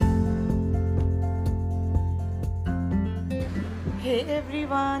Hey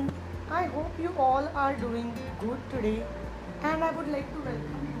everyone, I hope you all are doing good today, and I would like to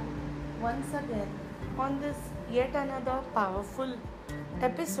welcome you once again on this yet another powerful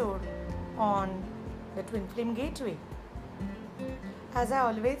episode on the Twin Flame Gateway. As I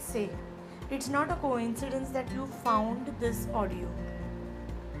always say, it's not a coincidence that you found this audio.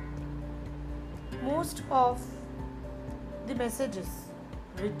 Most of the messages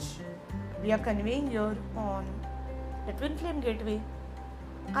which we are conveying here on the Twin Flame Gateway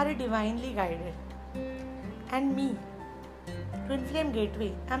are divinely guided. And me, Twin Flame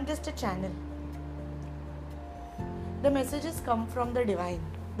Gateway, I'm just a channel. The messages come from the divine,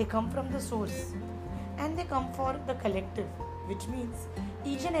 they come from the source, and they come for the collective, which means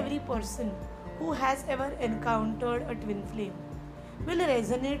each and every person who has ever encountered a twin flame will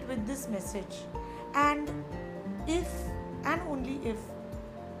resonate with this message. And if and only if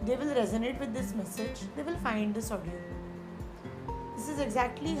they will resonate with this message, they will find this audio. This is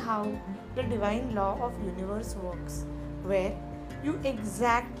exactly how the divine law of universe works, where you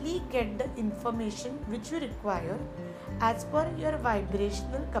exactly get the information which you require as per your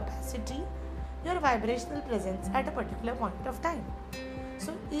vibrational capacity, your vibrational presence at a particular point of time.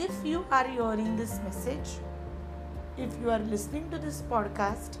 So if you are hearing this message, if you are listening to this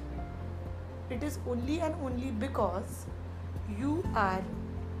podcast, it is only and only because you are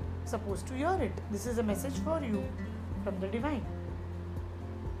supposed to hear it. This is a message for you from the divine.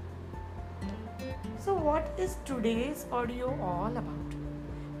 So what is today's audio all about?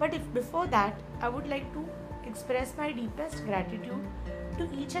 But if before that, I would like to express my deepest gratitude to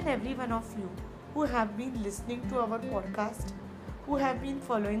each and every one of you who have been listening to our podcast, who have been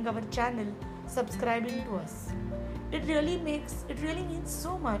following our channel, subscribing to us. It really means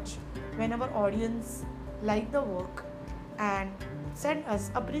so much when our audience like the work and send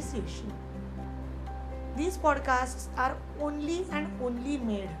us appreciation. These podcasts are only and only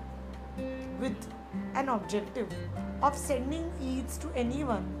made with an objective of sending ease to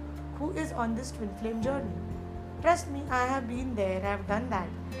anyone who is on this twin flame journey. Trust me, I have been there, I have done that.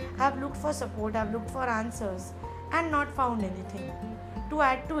 I have looked for support, I have looked for answers and not found anything. To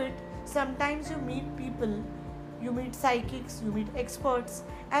add to it, sometimes you meet people, you meet psychics, you meet experts,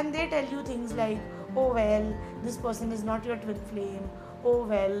 and they tell you things like, oh well, this person is not your twin flame, oh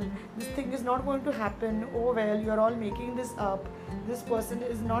well, this thing is not going to happen, oh well, you're all making this up, this person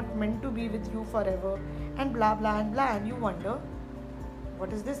is not meant to be with you forever, and blah blah and blah. And you wonder,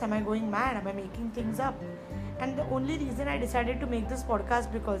 what is this? Am I going mad? Am I making things up? And the only reason I decided to make this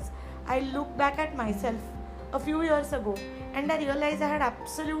podcast because I look back at myself a few years ago and I realized I had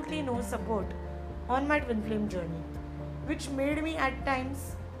absolutely no support on my twin flame journey, which made me at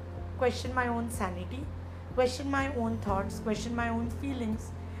times question my own sanity, question my own thoughts, question my own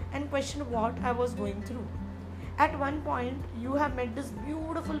feelings, and question what I was going through. At one point, you have met this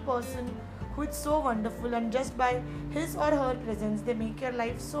beautiful person who is so wonderful, and just by his or her presence, they make your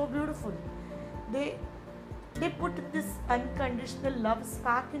life so beautiful. They put this unconditional love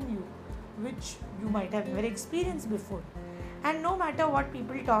spark in you, which you might have never experienced before. And no matter what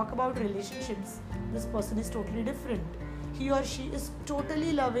people talk about relationships, this person is totally different. He or she is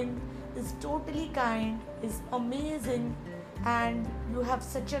totally loving, is totally kind, is amazing, and you have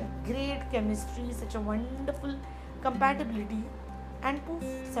such a great chemistry, such a wonderful compatibility, and poof,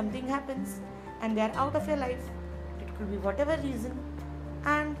 something happens and they are out of your life. It could be whatever reason,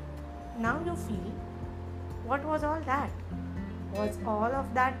 and now you feel, what was all that? Was all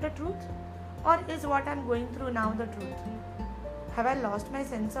of that the truth? Or is what I'm going through now the truth? Have I lost my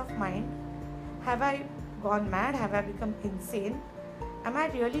sense of mind? Have I gone mad? Have I become insane? Am I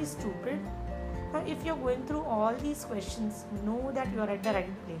really stupid? Now, if you're going through all these questions, know that you're at the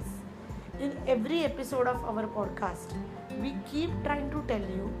right place. In every episode of our podcast, we keep trying to tell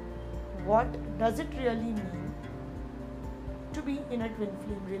you what does it really mean to be in a twin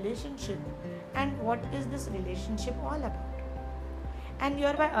flame relationship and what is this relationship all about. And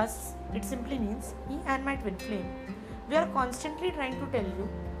here by us, it simply means me and my twin flame. We are constantly trying to tell you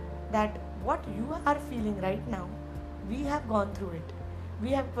that what you are feeling right now, we have gone through it. We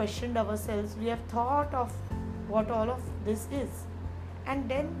have questioned ourselves, we have thought of what all of this is, and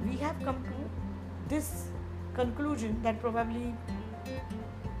then we have come to this conclusion that probably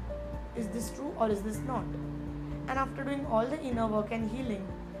is this true or is this not. And after doing all the inner work and healing,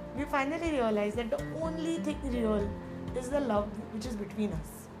 we finally realize that the only thing real is the love which is between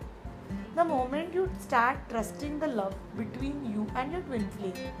us. The moment you start trusting the love between you and your twin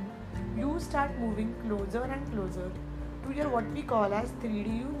flame, you start moving closer and closer to your what we call as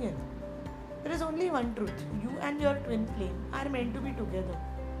 3D union. There is only one truth. You and your twin flame are meant to be together.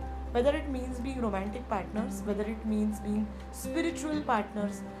 Whether it means being romantic partners, whether it means being spiritual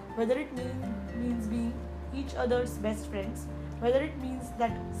partners, whether it means being each other's best friends, whether it means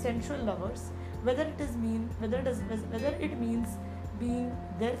that sensual lovers, whether it means being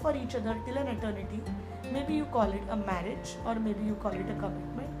there for each other till an eternity. Maybe you call it a marriage, or maybe you call it a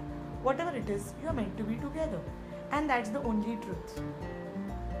commitment. Whatever it is, you are meant to be together, and that's the only truth.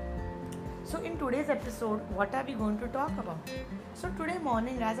 So in today's episode, what are we going to talk about? So today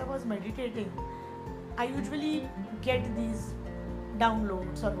morning, as I was meditating, I usually get these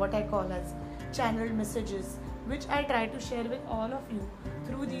downloads, or what I call as channeled messages, which I try to share with all of you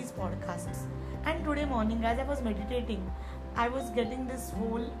through these podcasts. And today morning, as I was meditating, I was getting this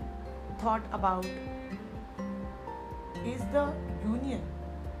whole thought about, is the union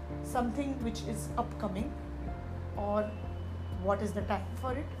something which is upcoming, or what is the time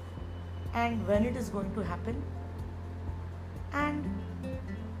for it, and when it is going to happen? And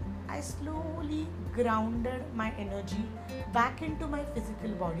I slowly grounded my energy back into my physical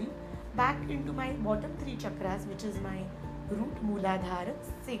body, back into my bottom three chakras, which is my root, Mooladhara,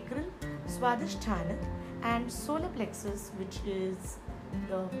 sacral, Swadhisthana, and solar plexus, which is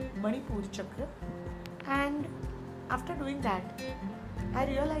the Manipur chakra. And after doing that, I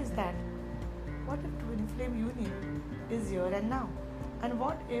realized that what if twin flame union is here and now? And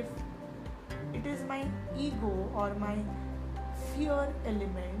what if it is my ego or my fear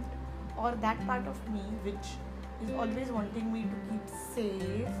element, or that part of me which is always wanting me to keep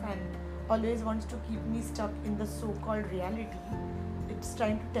safe and always wants to keep me stuck in the so-called reality? It's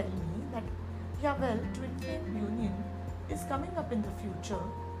trying to tell me that, yeah, well, twin flame union is coming up in the future,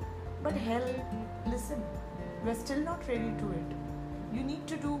 but hell, listen, we're still not ready to it. You need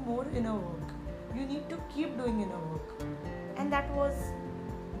to do more inner work. You need to keep doing inner work. And that was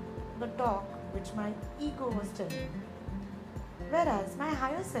the talk which my ego was telling me. Whereas my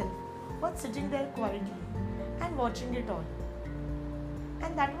higher self was sitting there quietly and watching it all.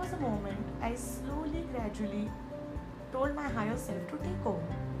 And that was the moment I slowly, gradually told my higher self to take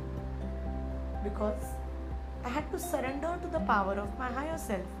over. Because I had to surrender to the power of my higher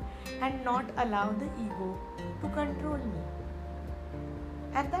self and not allow the ego to control me.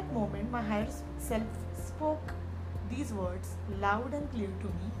 At that moment, my higher self spoke these words loud and clear to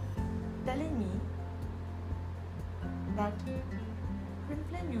me, telling me that twin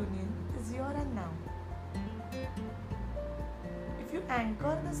flame union is here and now. If you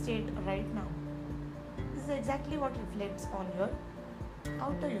anchor the state right now, this is exactly what reflects on your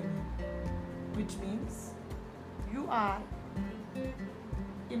outer union, which means you are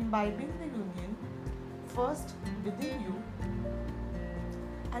imbibing the union first within you,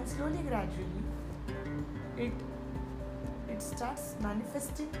 and slowly, gradually, it starts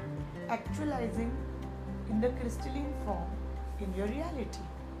manifesting, actualizing in the crystalline form in your reality.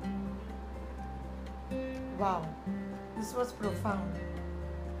 Wow, this was profound.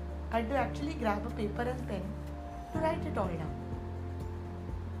 I had to actually grab a paper and pen to write it all down.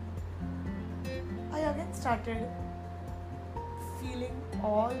 I again started feeling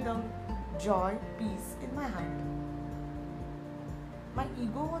all the joy, peace in my heart. My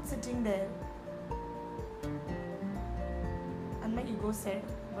ego was sitting there, and my ego said,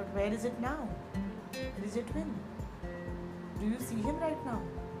 but where is it now? Where is your twin? Do you see him right now?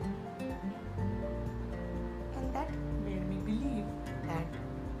 And that made me believe that,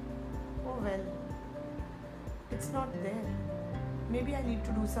 oh well, it's not there. Maybe I need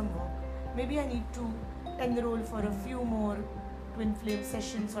to do some work. Maybe I need to enroll for a few more twin flame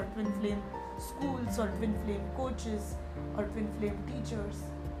sessions, or twin flame schools, or twin flame coaches, or twin flame teachers.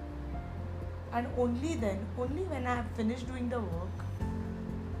 And only then, only when I have finished doing the work,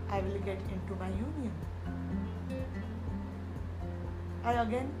 I will get into my union. I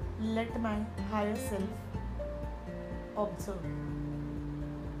again let my higher self observe.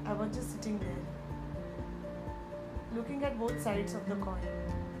 I was just sitting there, looking at both sides of the coin.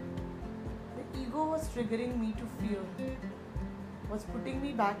 The ego was triggering me to fear, was putting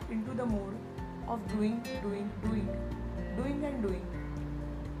me back into the mode of doing,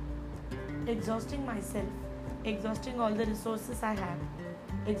 exhausting myself, exhausting all the resources I have,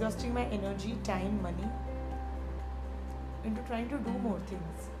 exhausting my energy, time, money, into trying to do more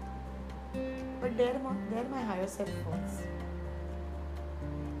things. But there my higher self was.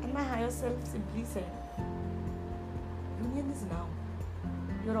 And my higher self simply said, union is now.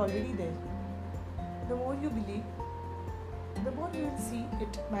 You're already there. The more you believe, the more you will see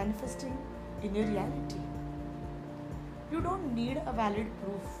it manifesting in your reality. You don't need a valid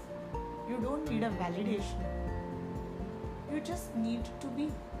proof. You don't need a validation. You just need to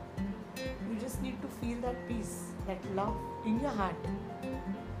be. You just need to feel that peace, that love in your heart.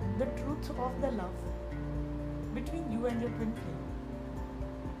 the truth of the love between you and your twin flame.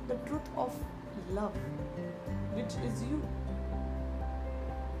 The truth of love, which is you.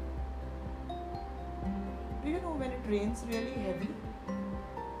 Do you know when it rains really heavy?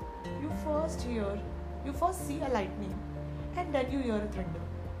 You first see a lightning and then you hear a thunder.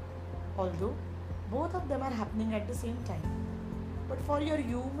 Although both of them are happening at the same time. But for your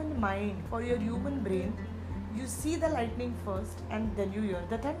human mind, for your human brain, you see the lightning first and then you hear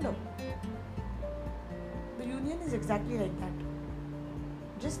the thunder. The union is exactly like that.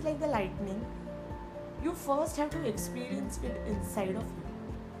 Just like the lightning, you first have to experience it inside of you.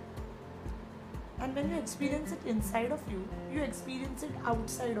 And when you experience it inside of you, you experience it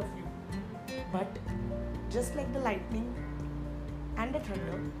outside of you. But just like the lightning and the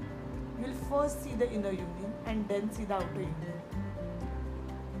thunder, you will first see the inner union and then see the outer union.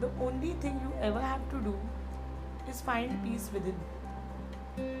 The only thing you ever have to do is find peace within.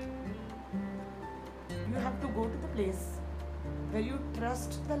 You have to go to the place where you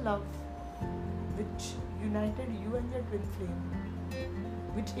trust the love which united you and your twin flame,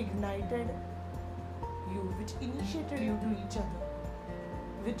 which ignited you, which initiated you to each other,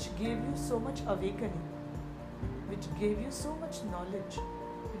 which gave you so much awakening, which gave you so much knowledge,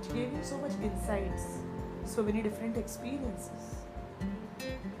 which gave you so much insights, so many different experiences,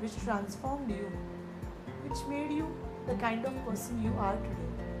 which transformed you, which made you the kind of person you are today,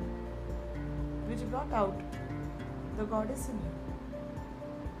 which brought out the goddess in you.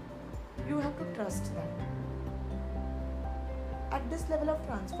 You have to trust that. At this level of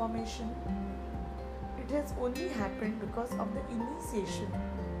transformation, it has only happened because of the initiation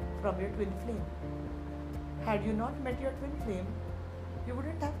from your twin flame. Had you not met your twin flame, you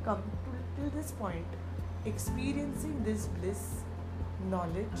wouldn't have come till this point, experiencing this bliss,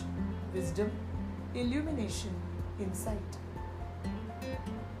 knowledge, wisdom, illumination, insight.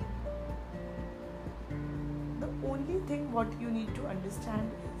 The only thing what you need to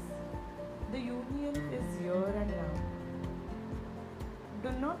understand is the union is here and now.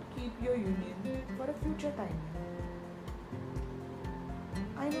 Do not keep your union for a future time.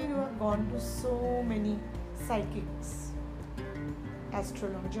 I know you have gone to so many psychics,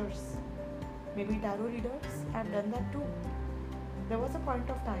 astrologers, maybe tarot readers have done that too. There was a point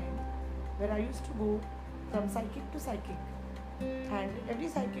of time where I used to go from psychic to psychic, and every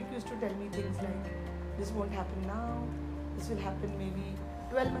psychic used to tell me things like, this won't happen now, this will happen maybe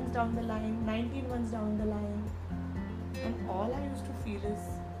 12 months down the line, 19 months down the line. And all I used to feel is,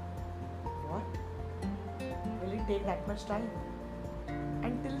 what? Will it take that much time?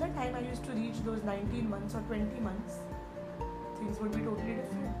 Until the time I used to reach those 19 months or 20 months, things would be totally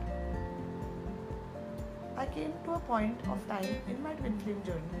different. I came to a point of time in my twin flame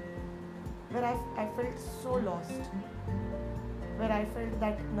journey where I felt so lost, where I felt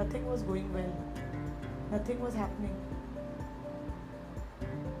that nothing was going well, nothing was happening.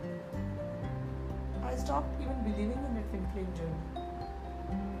 I stopped even believing in the twin flame journey.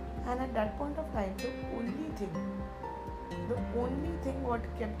 And at that point of time, the only thing what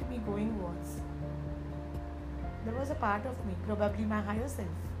kept me going was, there was a part of me, probably my higher self,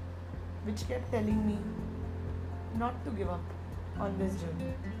 which kept telling me not to give up on this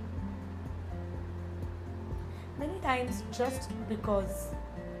journey. Many times, just because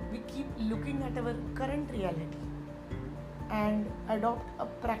we keep looking at our current reality and adopt a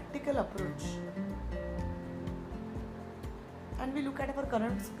practical approach, and we look at our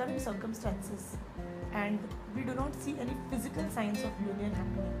current circumstances and we do not see any physical signs of union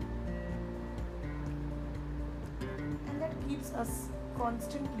happening, and that keeps us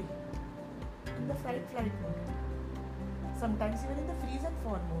constantly in the fight flight mode, sometimes even in the freeze and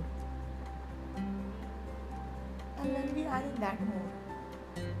fawn mode. And when we are in that mode,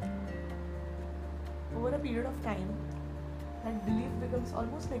 over a period of time, that belief becomes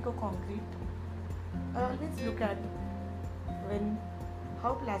almost like a concrete. I always look at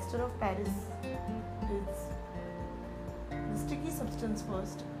how plaster of Paris is the sticky substance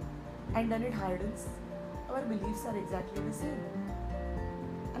first and then it hardens. Our beliefs are exactly the same.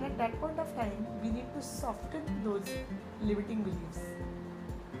 And at that point of time, we need to soften those limiting beliefs.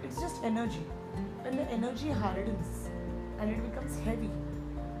 It's just energy. When the energy hardens and it becomes heavy,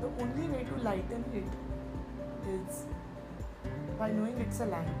 the only way to lighten it is by knowing it's a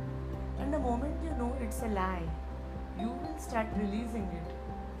lie. And the moment you know it's a lie, you will start releasing it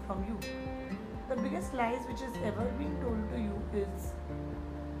from you. The biggest lies which has ever been told to you is,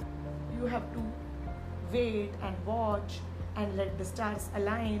 you have to wait and watch and let the stars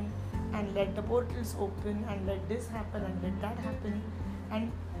align and let the portals open and let this happen and let that happen.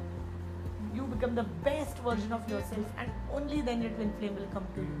 And you become the best version of yourself, and only then your twin flame will come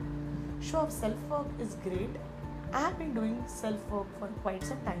to you. Show of self-work is great. I have been doing self-work for quite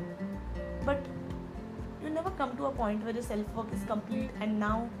some time, but you never come to a point where your self-work is complete and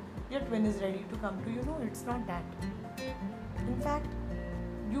now your twin is ready to come to you. No, it's not that. In fact,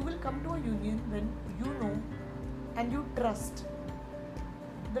 you will come to a union when you know and you trust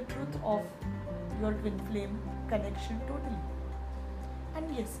the truth of your twin flame connection totally.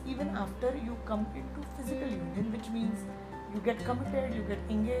 And yes, even after you come into physical union, which means you get committed, you get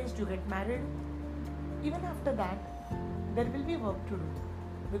engaged, you get married, even after that, there will be work to do,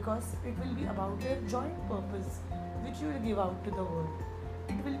 because it will be about your joint purpose which you will give out to the world.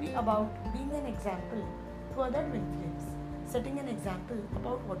 It will be about being an example to other twin flames, setting an example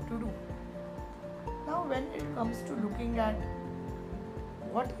about what to do. Now, when it comes to looking at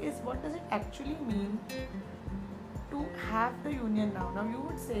what does it actually mean to have the union now? Now, you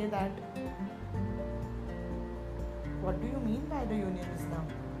would say that, what do you mean by the union is now?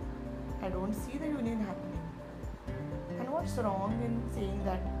 I don't see the union happening. And what's wrong in saying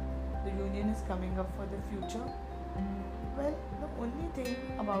that the union is coming up for the future? Well, the only thing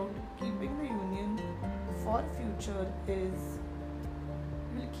about keeping the union for future is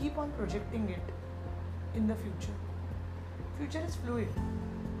you will keep on projecting it in the future. Future is fluid.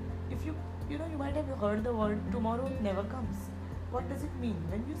 If you might have heard the word tomorrow never comes. What does it mean?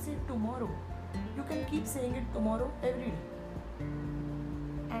 When you say tomorrow, you can keep saying it tomorrow every day,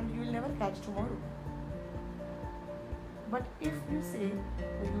 and you will never catch tomorrow. But if you say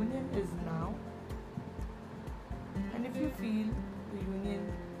the union is now, and if you feel the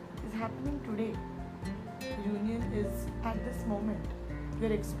union is happening today, the union is at this moment, you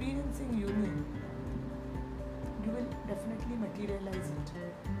are experiencing union, you will definitely materialize it.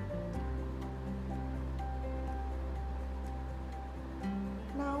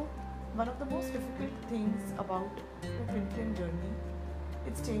 Now, one of the most difficult things about the twin flame journey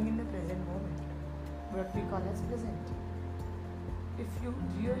is staying in the present moment, what we call as present. If you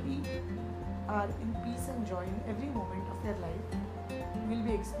really are in peace and joy in every moment of your life, you will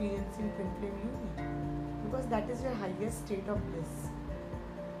be experiencing twin flame union, because that is your highest state of bliss.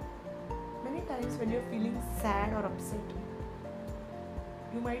 Many times when you're feeling sad or upset,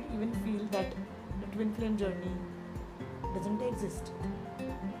 you might even feel that the twin flame journey doesn't exist.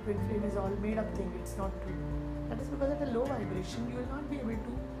 Twin flame is all made up thing, it's not true. That is because at a low vibration, you will not be able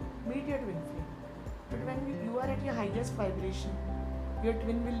to meet your twin flame. But when you are at your highest vibration, your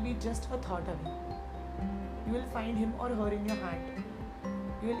twin will be just a thought away. You will find him or her in your heart.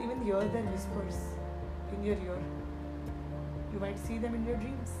 You will even hear their whispers in your ear. You might see them in your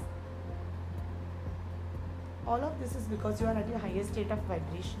dreams. All of this is because you are at your highest state of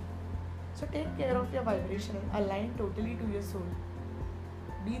vibration. So take care of your vibration and align totally to your soul.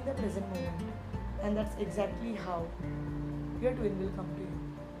 Be in the present moment, and that's exactly how your twin will come to you.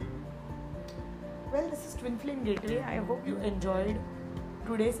 Well, this is Twin Flame Gateway. I hope you enjoyed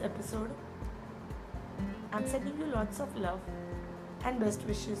today's episode. I'm sending you lots of love and best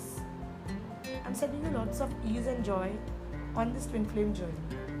wishes. I'm sending you lots of ease and joy on this twin flame journey.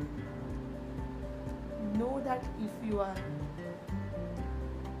 Know that if you are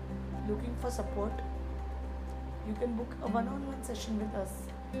looking for support, you can book a one-on-one session with us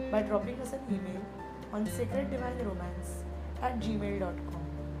by dropping us an email on sacreddivineromance@gmail.com.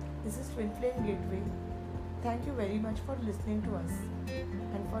 This is Twin Flame Gateway. Thank you very much for listening to us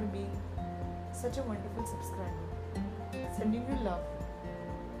and for being such a wonderful subscriber. Sending you love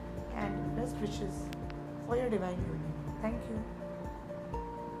and best wishes for your divine union. Thank you.